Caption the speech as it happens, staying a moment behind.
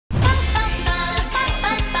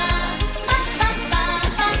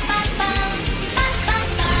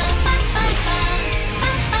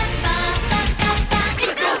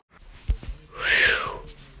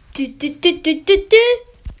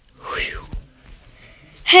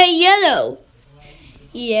Hey, Yellow.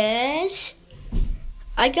 Yes?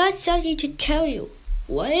 I got something to tell you.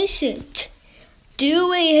 What is it? Do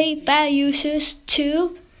we hate bad users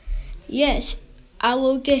too? Yes, I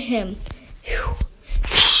will get him.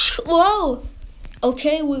 Whoa!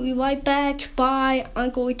 Okay, we'll be right back. Bye. I'm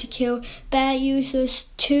going to kill bad users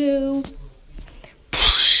too.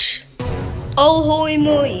 Oh, holy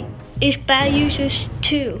moly. It's bad users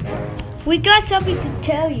too. We got something to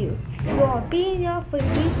tell you. You are being up for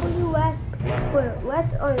people you at for the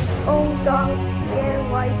rest of your own dog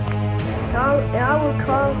again, right? Now I will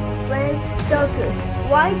call friends circus.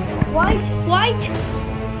 White.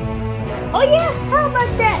 Oh yeah, how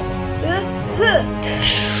about that?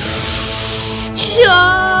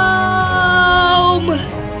 Shum!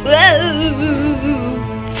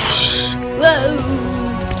 Whoa!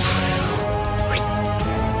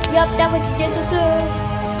 Yup, that was the get to serve.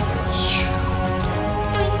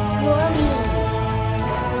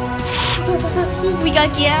 We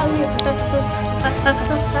gotta get out of here.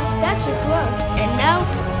 That's so gross. And now,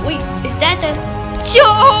 wait, is that a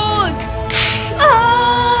joke?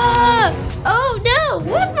 Ah! Oh no!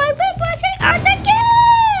 What's my big blessing on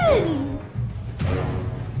again?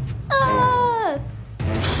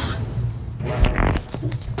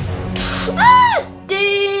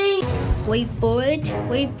 Ding! Wait for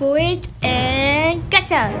it, and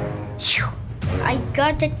gotcha! I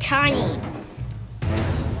got the tiny.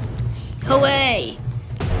 Hooray!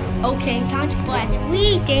 Okay, time to blast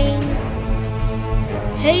reading.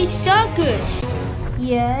 Hey, circus!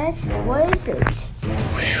 Yes, what is it?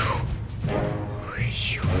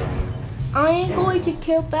 I am going to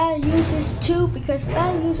kill bad users too because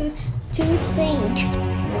bad users too sink.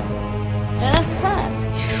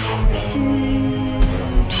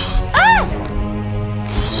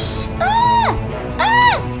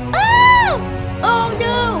 Oh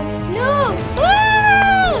no!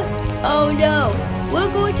 Oh no!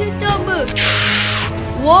 We're going to double.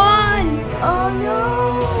 One! Oh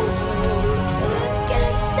no!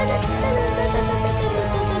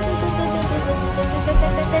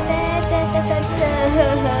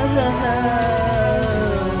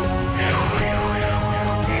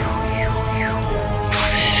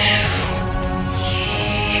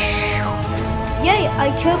 Yay! I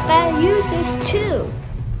killed bad users too.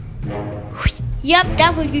 Yep,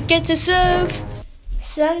 that's what you get to serve.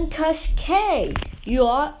 Sun Cascade. You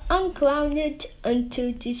are ungrounded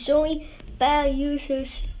until destroying bad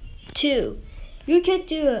users too. You can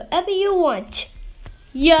do whatever you want.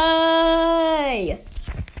 Yay!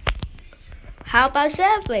 How about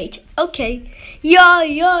celebrate? Okay. Yeah.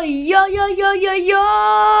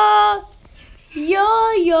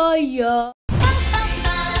 Yeah.